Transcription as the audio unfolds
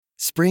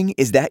Spring,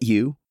 is that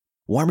you?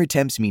 Warmer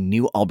temps mean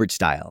new Allbirds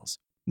styles.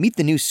 Meet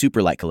the new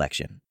Superlight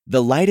collection,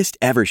 the lightest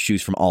ever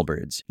shoes from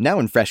Allbirds, now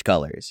in fresh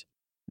colors.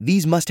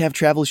 These must-have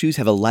travel shoes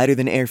have a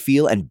lighter-than-air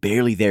feel and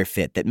barely there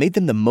fit that made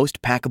them the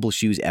most packable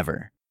shoes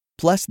ever.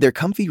 Plus, they're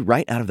comfy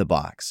right out of the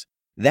box.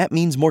 That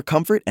means more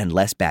comfort and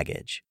less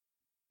baggage.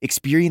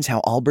 Experience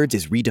how Allbirds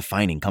is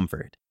redefining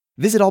comfort.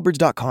 Visit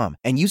allbirds.com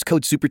and use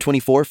code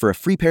SUPER24 for a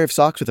free pair of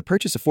socks with a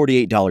purchase of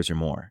 $48 or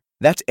more.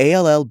 That's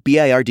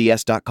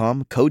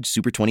ALLBIRDS.com, code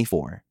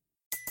SUPER24.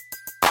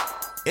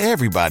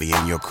 Everybody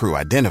in your crew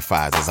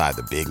identifies as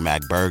either Big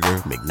Mac Burger,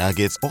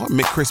 McNuggets, or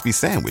McCrispy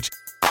Sandwich.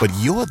 But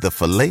you're the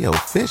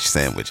Filet-O-Fish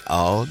Sandwich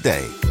all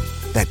day.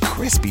 That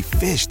crispy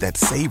fish, that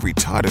savory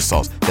tartar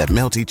sauce, that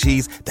melty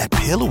cheese, that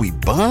pillowy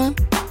bun.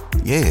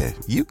 Yeah,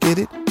 you get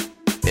it.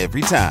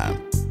 Every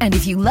time. And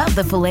if you love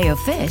the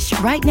Filet-O-Fish,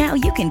 right now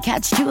you can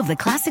catch two of the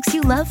classics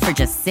you love for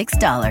just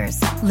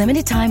 $6.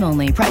 Limited time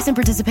only. Price and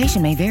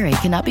participation may vary.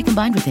 Cannot be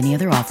combined with any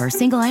other offer.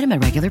 Single item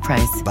at regular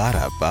price.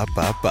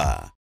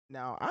 Ba-da-ba-ba-ba.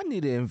 Now, I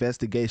need an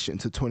investigation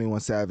to 21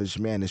 Savage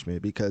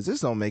management because this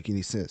don't make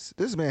any sense.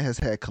 This man has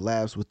had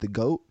collabs with the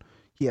GOAT.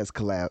 He has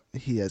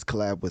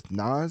collab with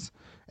Nas,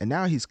 and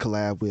now he's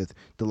collab with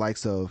the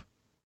likes of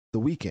The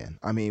Weeknd.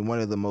 I mean,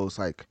 one of the most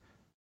like...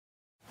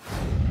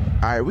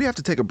 All right, we have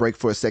to take a break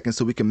for a second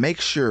so we can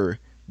make sure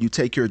you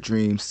take your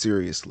dreams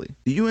seriously.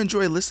 Do you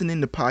enjoy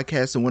listening to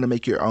podcasts and want to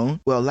make your own?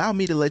 Well, allow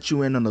me to let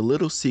you in on a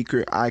little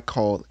secret I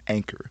call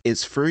Anchor.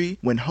 It's free.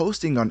 When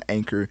hosting on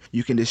Anchor,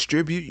 you can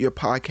distribute your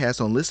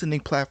podcast on listening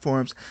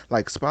platforms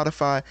like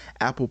Spotify,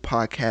 Apple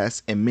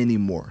Podcasts, and many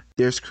more.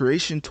 There's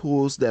creation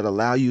tools that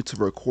allow you to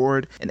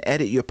record and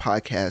edit your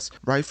podcast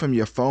right from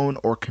your phone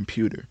or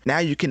computer. Now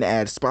you can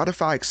add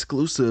Spotify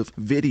exclusive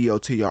video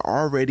to your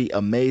already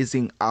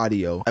amazing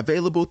audio,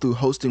 available through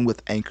hosting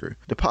with Anchor.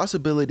 The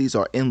possibilities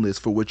are endless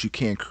for what you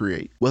can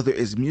create. Whether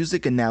it's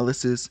music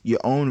analysis,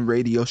 your own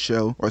radio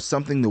show, or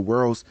something the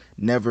world's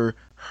never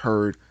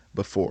heard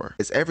before.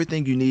 It's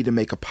everything you need to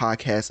make a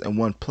podcast in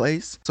one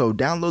place. So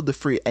download the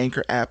free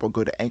Anchor app or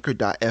go to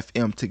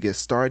anchor.fm to get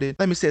started.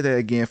 Let me say that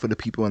again for the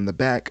people in the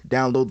back.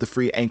 Download the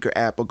free Anchor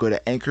app or go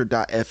to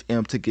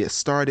anchor.fm to get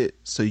started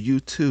so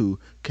you too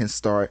can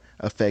start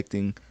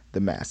affecting the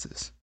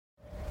masses.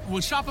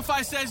 When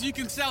Shopify says you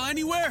can sell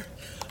anywhere,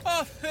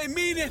 oh, they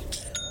mean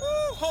it.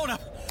 Woo, hold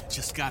up.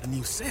 Just got a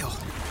new sale.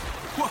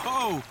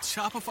 Whoa,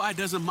 Shopify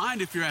doesn't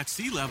mind if you're at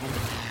sea level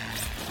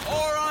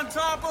or on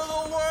top of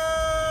the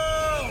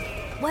world.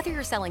 Whether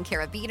you're selling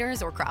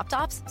carabiners or crop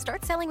tops,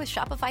 start selling with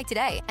Shopify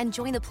today and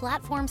join the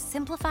platform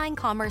simplifying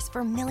commerce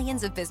for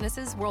millions of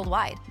businesses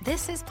worldwide.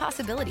 This is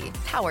Possibility,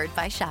 powered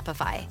by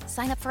Shopify.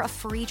 Sign up for a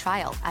free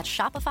trial at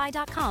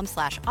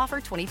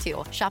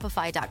shopify.com/offer22.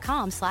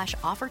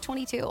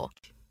 Shopify.com/offer22.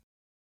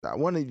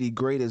 One of the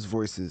greatest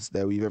voices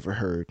that we've ever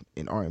heard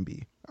in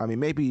R&B. I mean,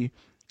 maybe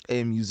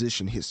in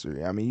musician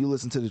history. I mean, you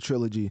listen to the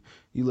Trilogy,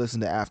 you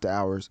listen to After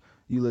Hours,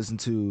 you listen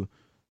to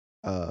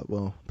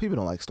well, people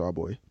don't like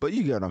Starboy, but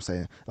you get what I'm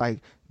saying.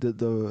 Like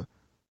the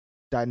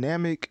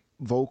dynamic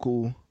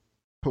vocal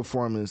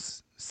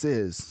performances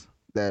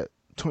that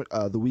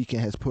The Weeknd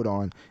has put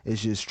on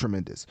is just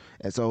tremendous.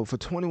 And so for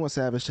 21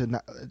 Savage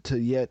to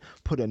yet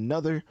put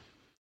another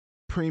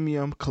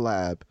premium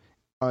collab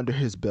under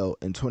his belt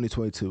in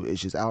 2022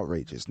 is just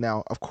outrageous.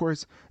 Now, of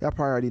course, y'all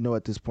probably already know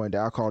at this point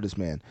that I call this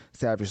man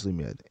savagely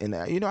mid. And,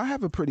 I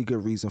have a pretty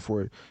good reason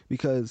for it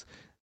because,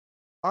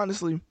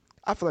 honestly,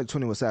 I feel like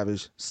 21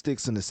 Savage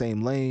sticks in the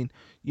same lane.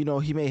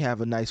 He may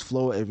have a nice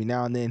flow every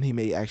now and then. He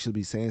may actually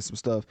be saying some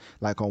stuff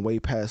like on Way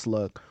Past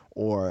Luck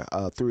or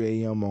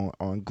 3 a.m.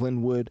 on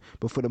Glenwood.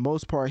 But for the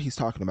most part, he's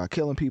talking about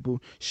killing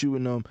people,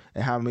 shooting them,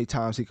 and how many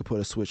times he could put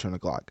a switch on a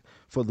Glock.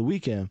 For The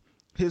Weeknd,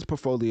 his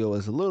portfolio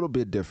is a little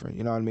bit different.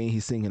 You know what I mean?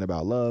 He's singing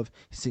about love,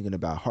 he's singing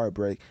about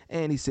heartbreak,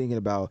 and he's singing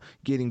about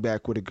getting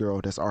back with a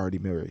girl that's already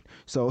married.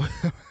 So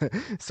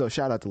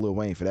shout out to Lil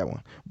Wayne for that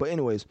one. But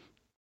anyways,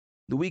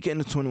 The Weeknd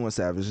and 21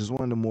 Savage is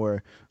one of the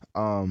more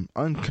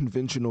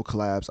unconventional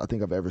collabs I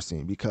think I've ever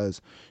seen because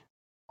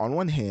on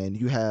one hand,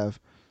 you have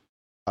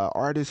an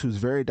artist who's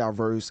very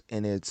diverse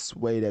in its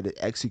way that it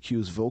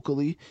executes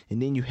vocally,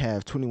 and then you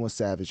have 21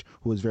 Savage,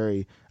 who is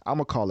very, I'm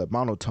going to call it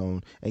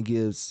monotone, and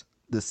gives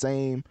the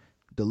same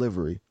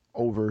delivery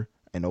over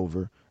and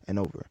over and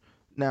over.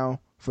 Now,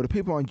 for the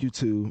people on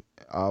YouTube,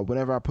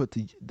 whenever I put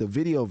the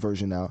video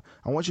version out,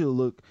 I want you to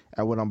look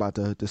at what I'm about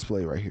to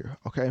display right here,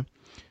 okay?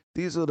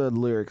 These are the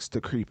lyrics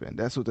to Creepin.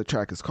 That's what the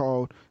track is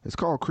called. It's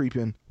called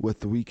Creepin with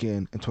The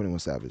Weeknd and 21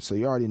 Savage. So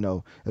you already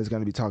know it's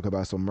going to be talking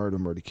about some murder,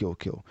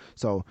 kill.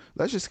 So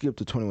let's just skip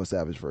the 21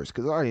 Savage verse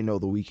because I already know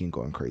The Weeknd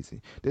going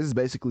crazy. This is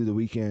basically The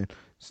Weeknd,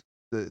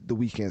 the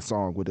Weeknd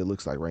song, what it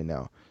looks like right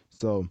now.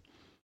 So,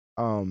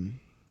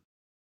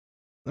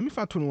 let me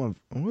find 21.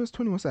 Where's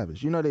 21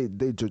 Savage?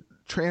 They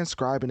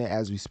transcribing it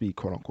as we speak,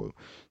 quote unquote.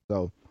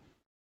 So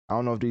I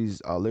don't know if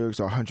these lyrics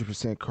are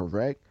 100%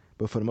 correct,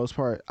 but for the most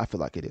part, I feel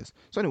like it is.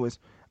 So, anyways,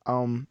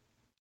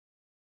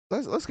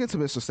 let's get to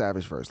Mr.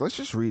 Savage first. Let's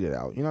just read it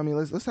out. You know what I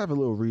mean? Let's have a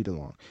little read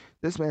along.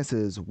 This man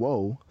says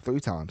 "whoa"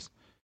 3 times.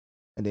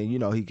 And then,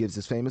 he gives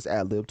his famous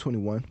ad lib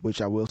 21,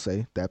 which I will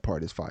say that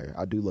part is fire.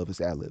 I do love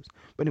his ad libs.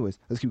 But, anyways,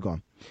 let's keep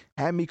going.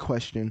 Had me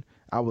question,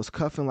 I was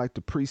cuffing like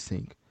the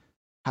precinct.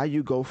 How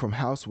you go from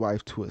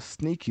housewife to a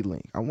sneaky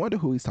link? I wonder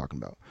who he's talking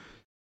about.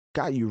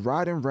 Got you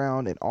riding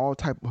around in all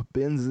type of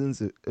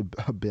Benzes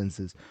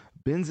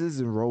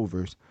and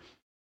Rovers.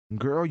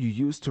 Girl, you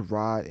used to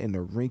ride in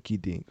a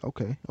rinky dink.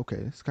 Okay,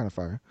 it's kind of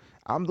fire.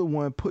 I'm the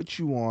one put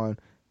you on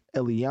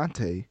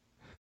Eliante.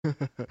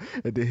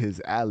 And then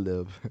his ad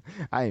lib.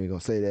 I ain't even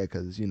gonna say that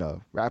because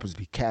rappers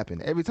be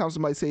capping. Every time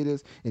somebody say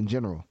this in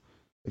general,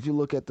 if you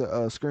look at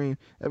the screen,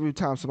 every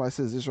time somebody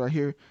says this right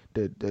here,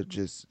 they're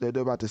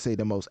about to say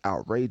the most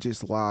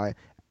outrageous lie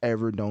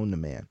ever known to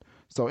man.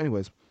 So,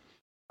 anyways,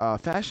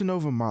 Fashion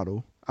Nova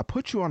model, I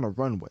put you on a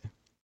runway.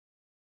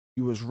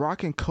 You was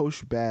rocking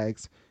Coach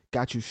bags,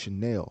 got you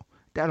Chanel.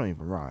 That don't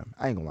even rhyme.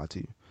 I ain't gonna lie to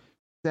you.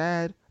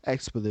 Sad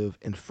expletive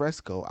in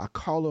fresco. I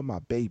call her my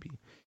baby.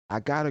 I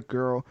got a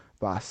girl,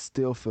 but I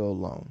still feel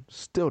alone.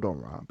 Still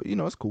don't rhyme, but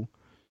it's cool.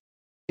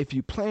 If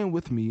you playing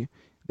with me,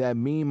 that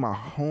mean my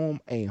home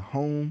ain't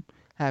home.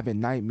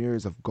 Having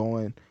nightmares of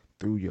going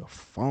through your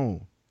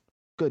phone.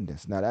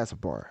 Goodness, now that's a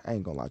bar. I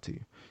ain't gonna lie to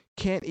you.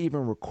 Can't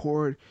even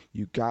record.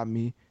 You got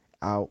me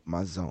out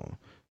my zone.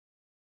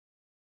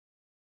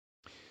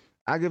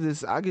 I give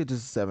this a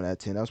 7 out of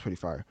 10. That was pretty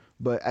fire.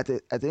 But at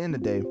the end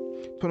of the day,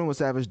 21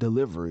 Savage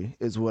delivery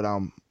is what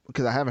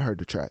because I haven't heard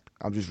the track.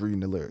 I'm just reading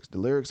the lyrics. The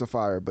lyrics are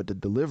fire, but the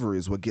delivery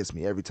is what gets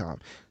me every time.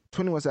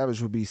 21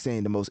 Savage will be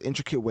saying the most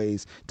intricate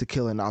ways to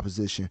kill an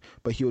opposition,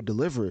 but he'll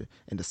deliver it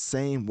in the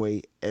same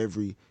way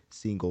every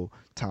single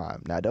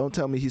time. Now, don't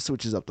tell me he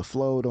switches up the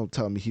flow. Don't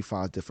tell me he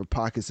finds different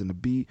pockets in the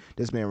beat.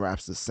 This man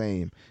raps the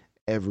same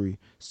every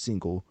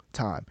single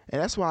time.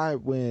 And that's why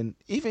when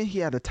even he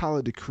had a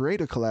Tyler the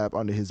Creator collab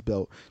under his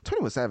belt,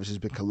 21 Savage has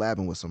been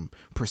collabing with some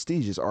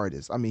prestigious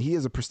artists. I mean, he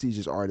is a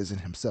prestigious artist in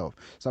himself,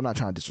 so I'm not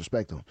trying to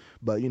disrespect him.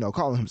 But,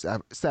 calling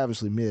him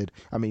savagely mid,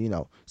 I mean,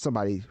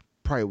 somebody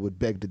probably would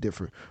beg to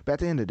differ. But at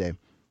the end of the day,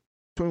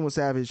 21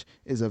 Savage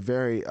is a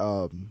very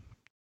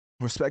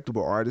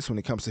respectable artist when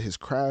it comes to his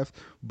craft,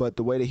 but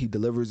the way that he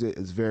delivers it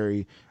is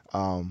very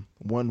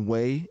one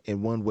way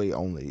and one way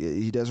only.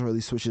 He doesn't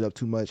really switch it up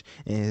too much,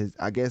 and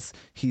I guess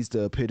he's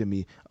the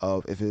epitome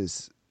of if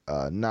it's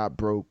not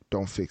broke,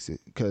 don't fix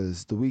it.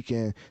 Because The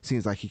Weeknd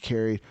seems like he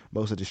carried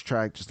most of this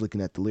track. Just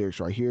looking at the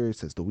lyrics right here, it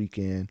says The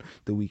Weeknd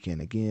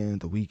again,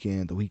 The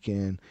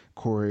Weeknd,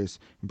 chorus,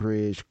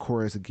 bridge,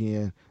 chorus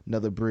again,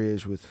 another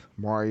bridge with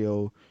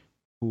Mario,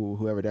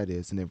 whoever that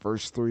is, and then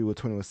verse 3 with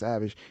 21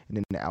 Savage, and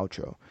then the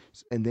outro,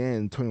 and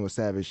then 21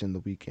 Savage and The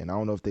Weeknd. I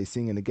don't know if they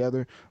singing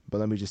together, but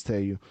let me just tell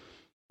you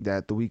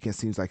that The Weeknd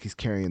seems like he's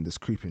carrying this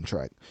Creepin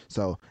track.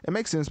 So it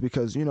makes sense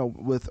because,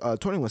 with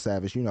 21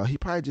 Savage, he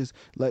probably just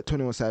let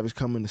 21 Savage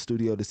come in the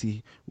studio to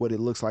see what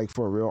it looks like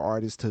for a real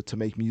artist to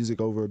make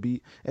music over a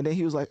beat. And then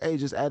he was like, hey,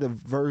 just add a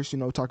verse,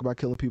 talk about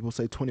killing people,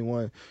 say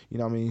 21,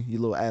 you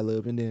little ad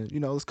lib, and then,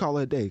 let's call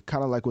it a day.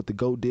 Kind of like what the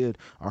GOAT did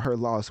on Her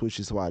Loss, which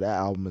is why that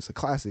album is a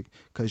classic.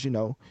 Because,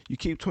 you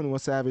keep 21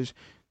 Savage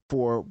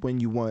for when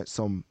you want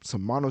some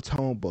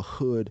monotone but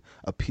hood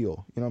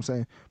appeal. You know what I'm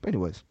saying? But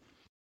anyways,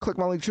 click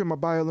my link tree in my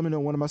bio. Let me know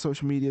on one of my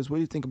social medias. What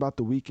do you think about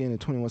the Weeknd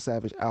and 21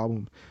 Savage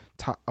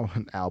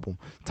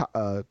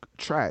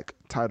track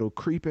titled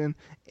Creepin?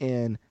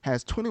 And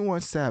has 21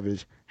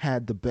 Savage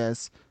had the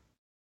best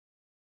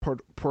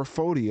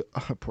portfolio?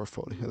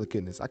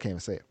 Goodness, I can't even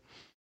say it.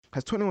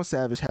 Has 21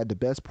 Savage had the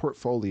best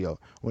portfolio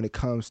when it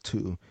comes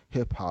to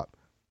hip hop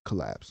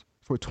collabs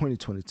for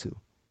 2022?